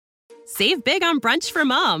Save big on brunch for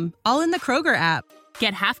mom, all in the Kroger app.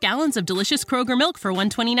 Get half gallons of delicious Kroger milk for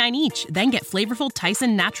 $1.29 each. Then get flavorful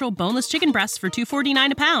Tyson natural boneless chicken breasts for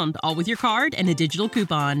 $2.49 a pound, all with your card and a digital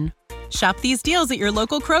coupon. Shop these deals at your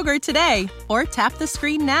local Kroger today, or tap the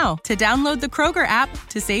screen now to download the Kroger app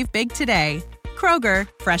to save big today. Kroger,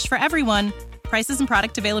 fresh for everyone. Prices and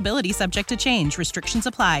product availability subject to change. Restrictions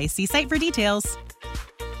apply. See site for details.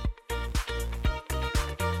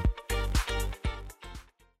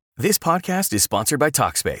 This podcast is sponsored by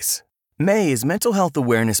Talkspace. May is Mental Health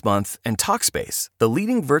Awareness Month, and Talkspace, the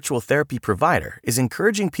leading virtual therapy provider, is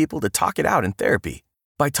encouraging people to talk it out in therapy.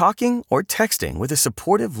 By talking or texting with a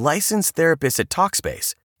supportive, licensed therapist at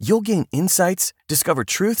Talkspace, you'll gain insights, discover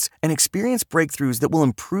truths, and experience breakthroughs that will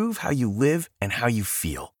improve how you live and how you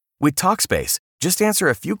feel. With Talkspace, just answer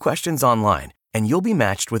a few questions online, and you'll be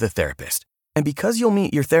matched with a therapist. And because you'll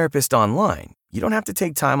meet your therapist online, you don't have to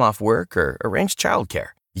take time off work or arrange childcare.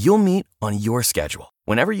 You'll meet on your schedule,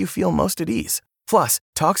 whenever you feel most at ease. Plus,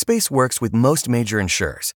 Talkspace works with most major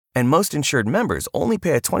insurers, and most insured members only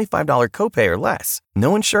pay a $25 copay or less.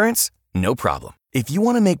 No insurance? No problem. If you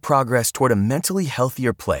want to make progress toward a mentally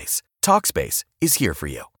healthier place, Talkspace is here for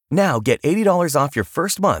you. Now get $80 off your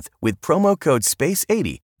first month with promo code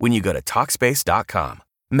SPACE80 when you go to Talkspace.com.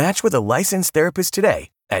 Match with a licensed therapist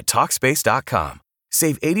today at Talkspace.com.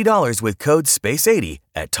 Save $80 with code SPACE80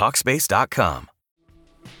 at Talkspace.com.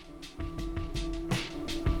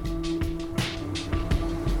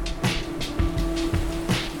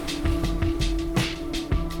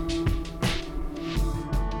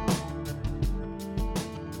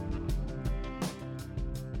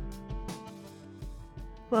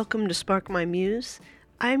 Welcome to Spark My Muse.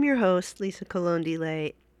 I'm your host, Lisa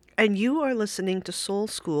Colon-DeLay, and you are listening to Soul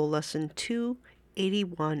School Lesson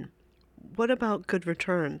 281. What about good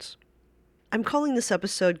returns? I'm calling this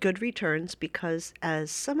episode Good Returns because, as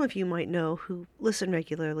some of you might know who listen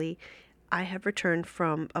regularly, I have returned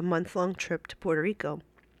from a month-long trip to Puerto Rico.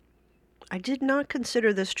 I did not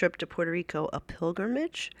consider this trip to Puerto Rico a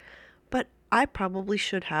pilgrimage, but I probably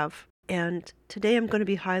should have. And today I'm going to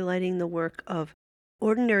be highlighting the work of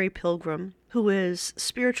Ordinary Pilgrim, who is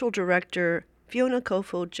spiritual director Fiona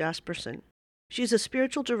Koefoed Jaspersen. She's a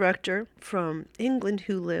spiritual director from England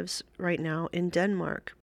who lives right now in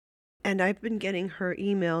Denmark. And I've been getting her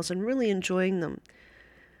emails and really enjoying them.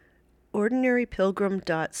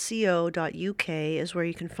 ordinarypilgrim.co.uk is where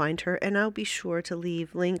you can find her, and I'll be sure to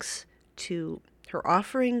leave links to her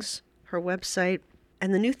offerings, her website,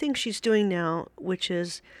 and the new thing she's doing now, which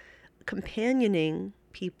is companioning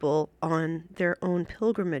people on their own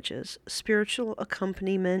pilgrimages, spiritual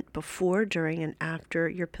accompaniment before, during, and after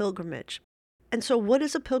your pilgrimage. And so what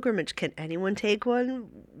is a pilgrimage? Can anyone take one?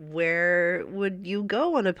 Where would you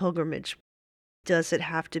go on a pilgrimage? Does it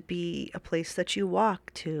have to be a place that you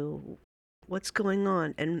walk to? What's going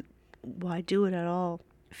on? And why do it at all?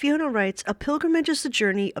 Fiona writes, a pilgrimage is a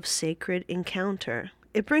journey of sacred encounter.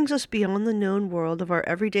 It brings us beyond the known world of our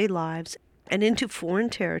everyday lives and into foreign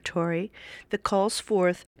territory that calls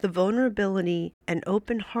forth the vulnerability and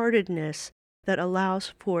open-heartedness that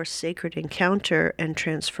allows for sacred encounter and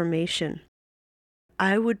transformation.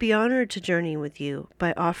 I would be honored to journey with you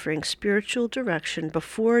by offering spiritual direction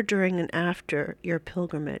before, during, and after your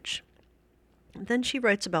pilgrimage. Then she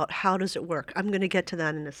writes about how does it work. I'm going to get to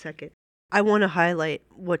that in a second. I want to highlight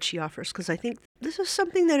what she offers because I think this is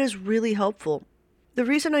something that is really helpful. The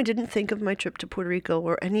reason I didn't think of my trip to Puerto Rico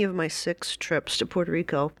or any of my 6 trips to Puerto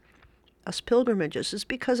Rico as pilgrimages is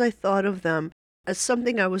because I thought of them as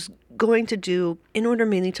something I was going to do in order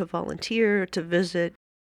mainly to volunteer, to visit,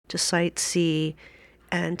 to sightsee,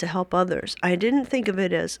 and to help others. I didn't think of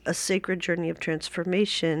it as a sacred journey of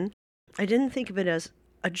transformation. I didn't think of it as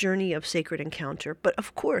a journey of sacred encounter. But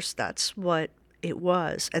of course, that's what it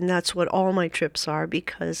was. And that's what all my trips are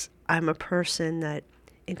because I'm a person that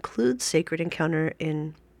includes sacred encounter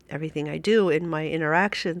in everything I do, in my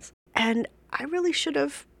interactions. And I really should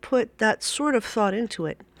have put that sort of thought into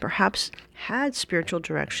it, perhaps had spiritual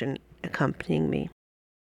direction accompanying me.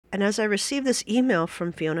 And as I received this email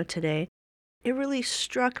from Fiona today, it really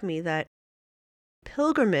struck me that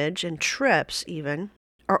pilgrimage and trips even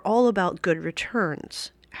are all about good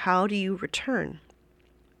returns. How do you return?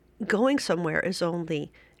 Going somewhere is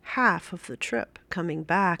only half of the trip. Coming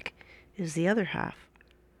back is the other half.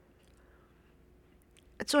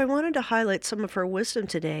 And so I wanted to highlight some of her wisdom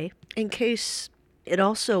today in case it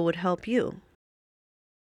also would help you.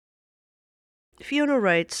 Fiona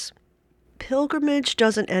writes, pilgrimage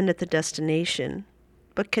doesn't end at the destination,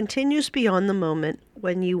 but continues beyond the moment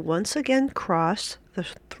when you once again cross the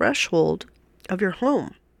threshold of your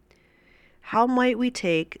home. How might we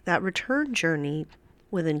take that return journey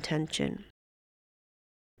with intention.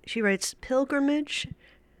 She writes, pilgrimage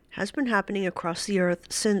has been happening across the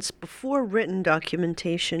earth since before written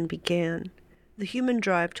documentation began. The human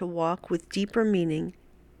drive to walk with deeper meaning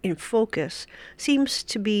in focus seems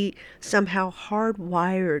to be somehow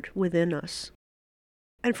hardwired within us.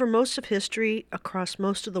 And for most of history, across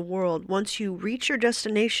most of the world, once you reach your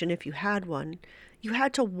destination, if you had one, you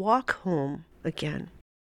had to walk home again.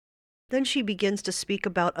 Then she begins to speak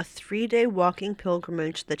about a 3-day walking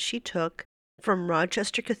pilgrimage that she took from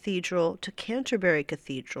Rochester Cathedral to Canterbury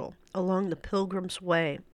Cathedral along the Pilgrim's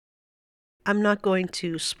Way. I'm not going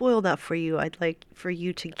to spoil that for you. I'd like for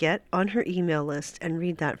you to get on her email list and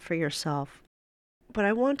read that for yourself. But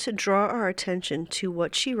I want to draw our attention to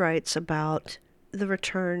what she writes about the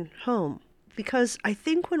return home. Because I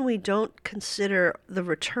think when we don't consider the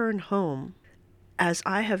return home, as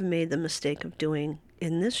I have made the mistake of doing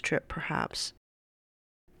in this trip perhaps,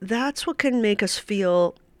 that's what can make us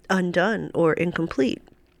feel undone or incomplete.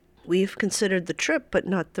 We've considered the trip, but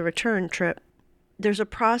not the return trip. There's a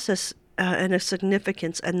process and a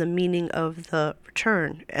significance and the meaning of the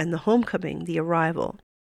return and the homecoming, the arrival.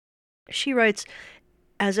 She writes,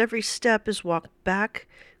 as every step is walked back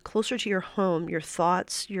closer to your home, your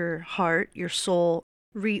thoughts, your heart, your soul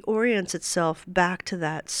reorients itself back to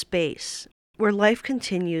that space where life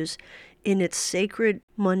continues in its sacred,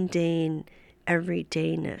 mundane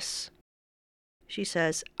everydayness. She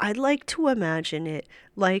says, I'd like to imagine it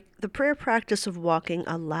like the prayer practice of walking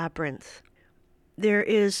a labyrinth. There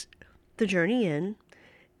is the journey in,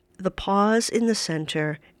 the pause in the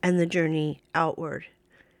center, and the journey outward.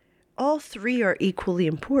 All three are equally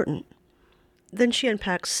important. Then she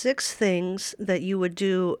unpacks 6 things that you would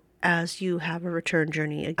do as you have a return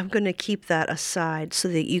journey. I'm going to keep that aside so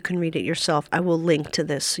that you can read it yourself. I will link to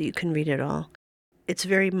this so you can read it all. It's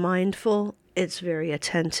very mindful, it's very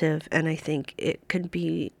attentive, and I think it can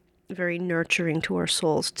be very nurturing to our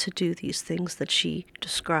souls to do these things that she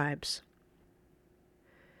describes.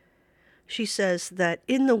 She says that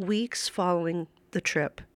in the weeks following the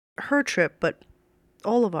trip, her trip, but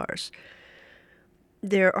all of ours,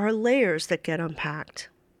 there are layers that get unpacked.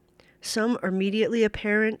 Some are immediately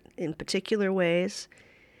apparent in particular ways,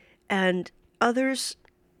 and others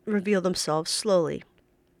reveal themselves slowly.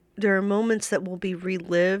 There are moments that will be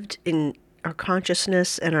relived in our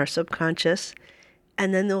consciousness and our subconscious,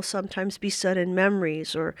 and then there'll sometimes be sudden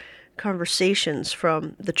memories or conversations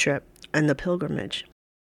from the trip and the pilgrimage.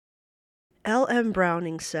 L.M.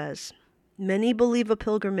 Browning says, many believe a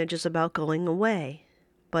pilgrimage is about going away,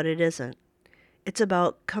 but it isn't. It's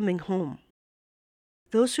about coming home.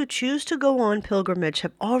 Those who choose to go on pilgrimage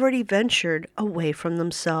have already ventured away from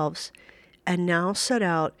themselves and now set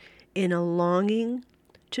out in a longing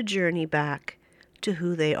to journey back to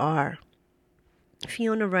who they are.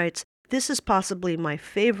 Fiona writes, this is possibly my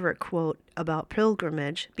favorite quote about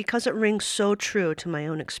pilgrimage because it rings so true to my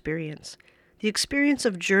own experience. The experience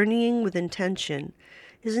of journeying with intention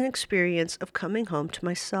is an experience of coming home to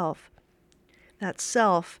myself. That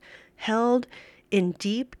self held in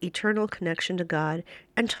deep, eternal connection to God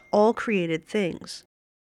and to all created things.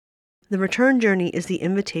 The return journey is the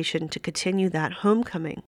invitation to continue that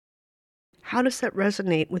homecoming. How does that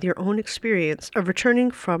resonate with your own experience of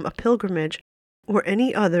returning from a pilgrimage or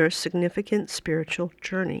any other significant spiritual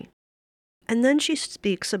journey? And then she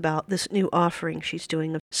speaks about this new offering she's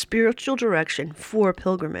doing of spiritual direction for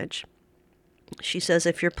pilgrimage. She says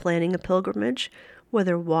if you're planning a pilgrimage,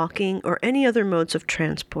 whether walking or any other modes of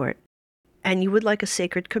transport, and you would like a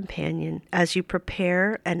sacred companion as you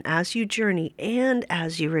prepare and as you journey and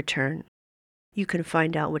as you return, you can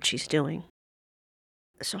find out what she's doing.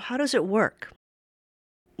 So how does it work?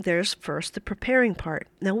 There's first the preparing part.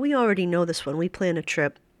 Now we already know this when we plan a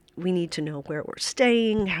trip. We need to know where we're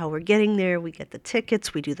staying, how we're getting there, we get the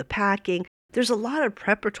tickets, we do the packing. There's a lot of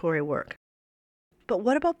preparatory work. But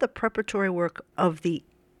what about the preparatory work of the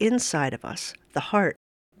inside of us, the heart,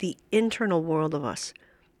 the internal world of us?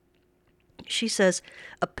 She says,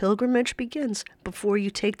 a pilgrimage begins before you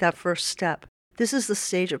take that first step. This is the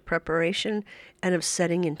stage of preparation and of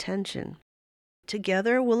setting intention.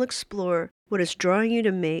 Together, we'll explore what is drawing you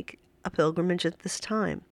to make a pilgrimage at this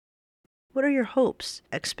time. What are your hopes,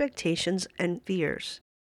 expectations, and fears?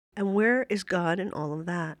 And where is God in all of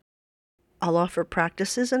that? I'll offer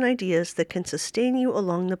practices and ideas that can sustain you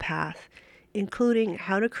along the path, including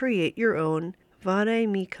how to create your own Vade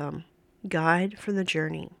Mecum, guide for the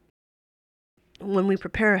journey. When we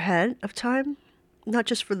prepare ahead of time, not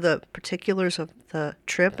just for the particulars of the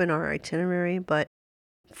trip and our itinerary, but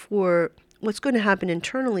for what's going to happen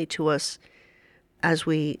internally to us as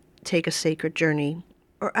we take a sacred journey,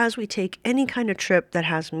 or as we take any kind of trip that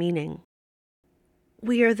has meaning,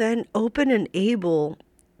 we are then open and able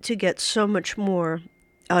to get so much more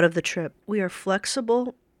out of the trip. We are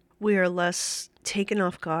flexible. We are less taken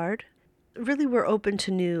off guard. Really, we're open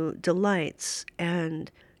to new delights and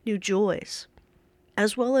new joys,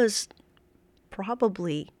 as well as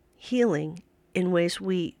probably healing in ways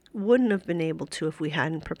we wouldn't have been able to if we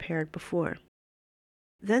hadn't prepared before.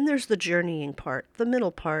 Then there's the journeying part, the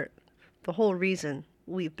middle part, the whole reason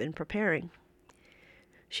we've been preparing.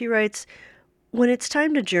 She writes, "When it's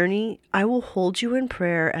time to journey, I will hold you in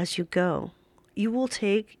prayer as you go. You will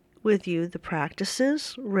take with you the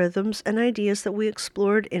practices, rhythms, and ideas that we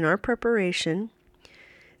explored in our preparation,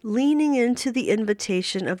 leaning into the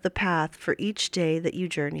invitation of the path for each day that you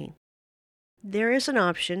journey. There is an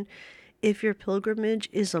option, if your pilgrimage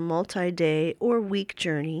is a multi-day or week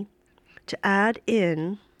journey, to add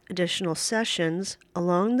in additional sessions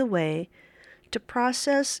along the way to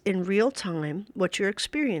process in real time what you're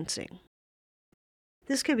experiencing.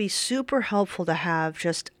 This can be super helpful to have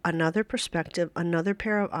just another perspective, another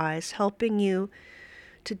pair of eyes helping you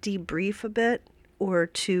to debrief a bit or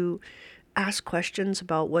to ask questions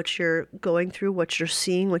about what you're going through, what you're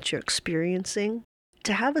seeing, what you're experiencing.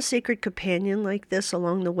 To have a sacred companion like this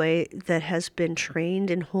along the way that has been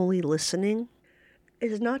trained in holy listening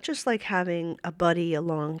is not just like having a buddy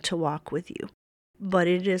along to walk with you, but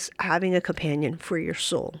it is having a companion for your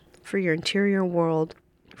soul, for your interior world,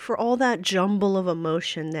 for all that jumble of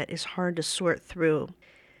emotion that is hard to sort through,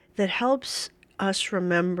 that helps us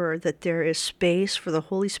remember that there is space for the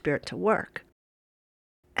Holy Spirit to work.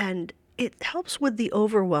 And it helps with the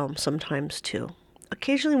overwhelm sometimes too.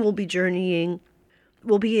 Occasionally we'll be journeying,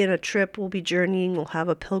 we'll be in a trip, we'll be journeying, we'll have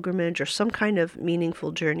a pilgrimage or some kind of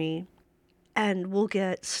meaningful journey, and we'll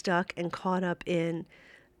get stuck and caught up in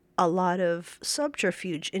a lot of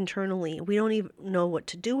subterfuge internally. We don't even know what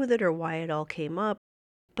to do with it or why it all came up.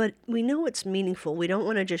 But we know it's meaningful. We don't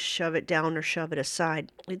want to just shove it down or shove it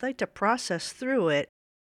aside. We'd like to process through it,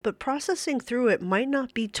 but processing through it might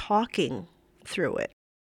not be talking through it.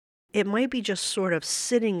 It might be just sort of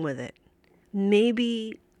sitting with it,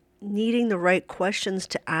 maybe needing the right questions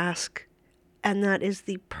to ask, and that is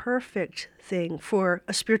the perfect thing for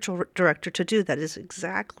a spiritual director to do. That is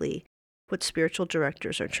exactly what spiritual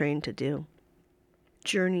directors are trained to do,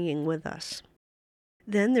 journeying with us.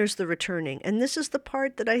 Then there's the returning. And this is the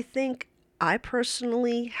part that I think I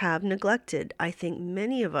personally have neglected. I think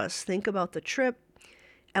many of us think about the trip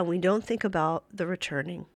and we don't think about the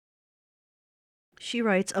returning. She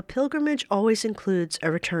writes, "A pilgrimage always includes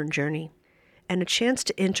a return journey and a chance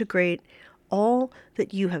to integrate all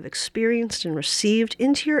that you have experienced and received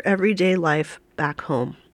into your everyday life back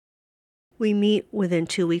home. We meet within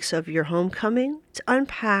 2 weeks of your homecoming to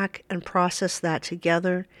unpack and process that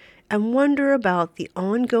together and wonder about the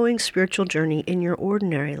ongoing spiritual journey in your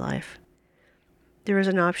ordinary life. There is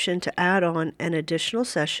an option to add on an additional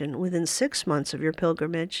session within 6 months of your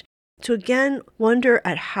pilgrimage to again wonder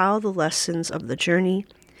at how the lessons of the journey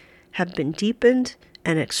have been deepened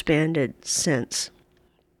and expanded since."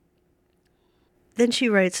 Then she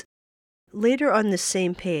writes, later on this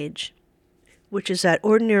same page, which is at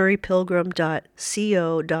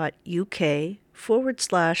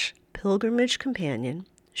ordinarypilgrim.co.uk/pilgrimage companion,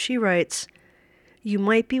 she writes, "You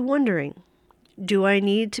might be wondering, do I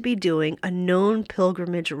need to be doing a known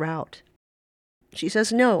pilgrimage route?" She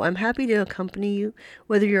says, "No, I'm happy to accompany you,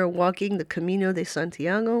 whether you're walking the Camino de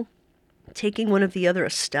Santiago, taking one of the other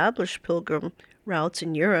established pilgrim routes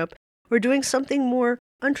in Europe, or doing something more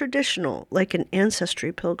untraditional, like an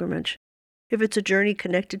ancestry pilgrimage. If it's a journey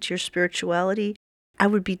connected to your spirituality, I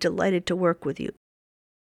would be delighted to work with you."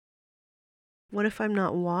 What if I'm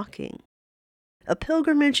not walking? A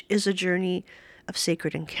pilgrimage is a journey of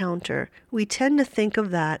sacred encounter. We tend to think of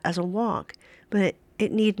that as a walk, but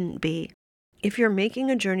it needn't be. If you're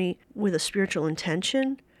making a journey with a spiritual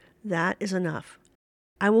intention, that is enough.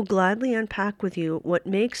 I will gladly unpack with you what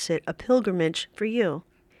makes it a pilgrimage for you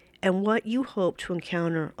and what you hope to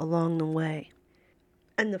encounter along the way.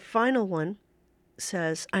 And the final one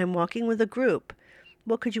says, "I'm walking with a group.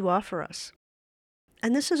 What could you offer us?"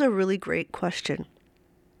 And this is a really great question.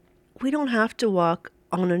 We don't have to walk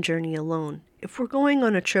on a journey alone. If we're going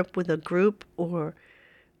on a trip with a group or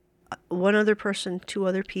one other person, 2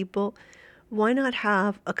 other people, why not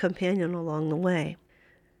have a companion along the way?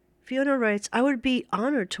 Fiona writes, "I would be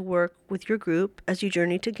honored to work with your group as you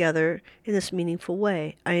journey together in this meaningful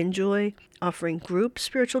way. I enjoy offering group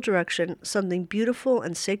spiritual direction. Something beautiful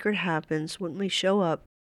and sacred happens when we show up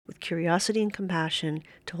with curiosity and compassion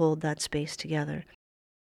to hold that space together.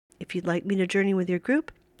 If you'd like me to journey with your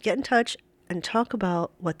group, get in touch and talk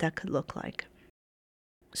about what that could look like."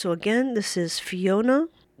 So again, this is Fiona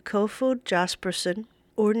Koefoed Jaspersen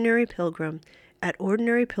Ordinary Pilgrim at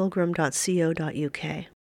ordinarypilgrim.co.uk.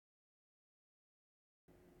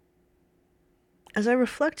 As I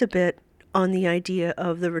reflect a bit on the idea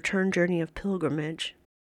of the return journey of pilgrimage,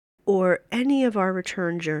 or any of our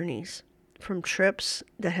return journeys from trips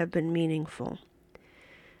that have been meaningful,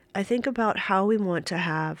 I think about how we want to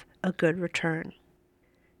have a good return.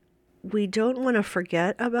 We don't want to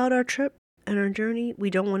forget about our trip and our journey. We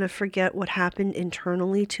don't want to forget what happened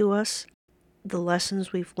internally to us, the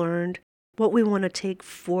lessons we've learned, what we want to take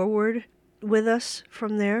forward with us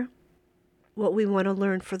from there, what we want to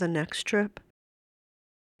learn for the next trip.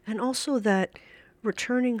 And also that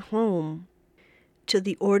returning home to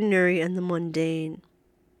the ordinary and the mundane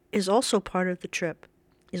is also part of the trip,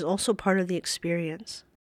 is also part of the experience.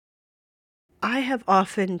 I have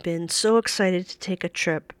often been so excited to take a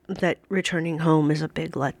trip that returning home is a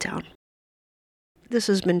big letdown. This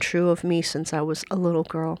has been true of me since I was a little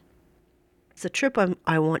girl. It's the trip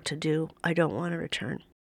I want to do, I don't want to return.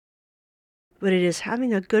 But it is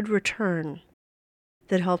having a good return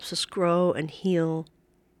that helps us grow and heal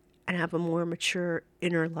and have a more mature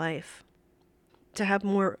inner life, to have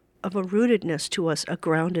more of a rootedness to us, a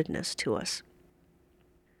groundedness to us.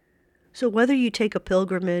 So whether you take a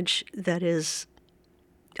pilgrimage that is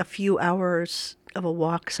a few hours of a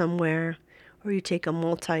walk somewhere, or you take a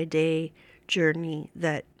multi-day journey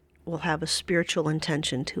that will have a spiritual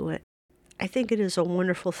intention to it, I think it is a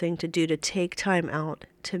wonderful thing to do, to take time out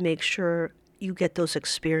to make sure you get those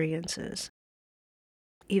experiences.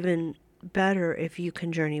 Even better if you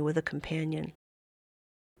can journey with a companion.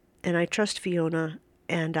 And I trust Fiona,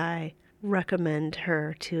 and I recommend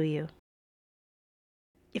her to you.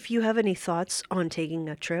 If you have any thoughts on taking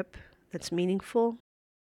a trip that's meaningful,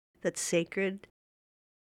 that's sacred,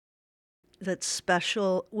 that's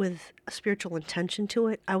special with a spiritual intention to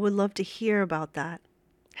it, I would love to hear about that.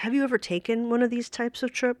 Have you ever taken one of these types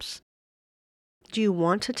of trips? Do you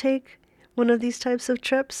want to take one of these types of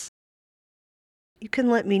trips? You can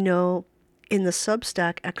let me know in the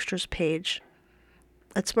Substack Extras page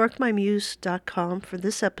at sparkmymuse.com for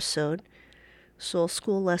this episode, Soul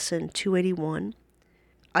School Lesson 281.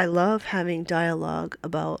 I love having dialogue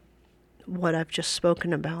about what I've just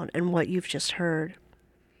spoken about and what you've just heard.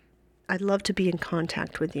 I'd love to be in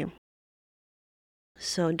contact with you.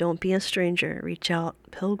 So don't be a stranger. Reach out,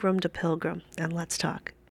 pilgrim to pilgrim, and let's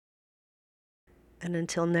talk. And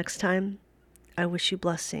until next time, I wish you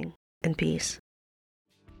blessing and peace.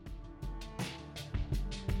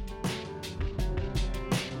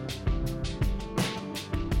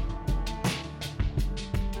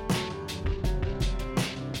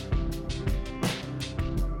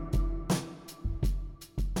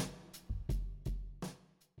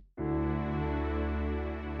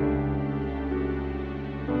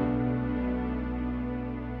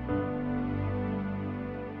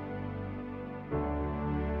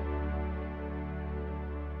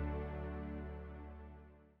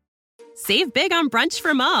 Save big on brunch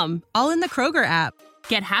for mom, all in the Kroger app.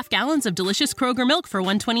 Get half gallons of delicious Kroger milk for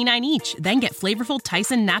 $1.29 each. Then get flavorful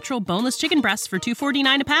Tyson natural boneless chicken breasts for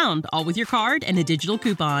 $2.49 a pound, all with your card and a digital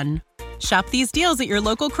coupon. Shop these deals at your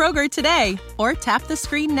local Kroger today, or tap the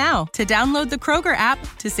screen now to download the Kroger app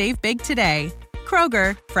to save big today.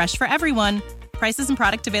 Kroger, fresh for everyone. Prices and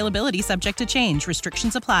product availability subject to change.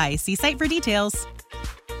 Restrictions apply. See site for details.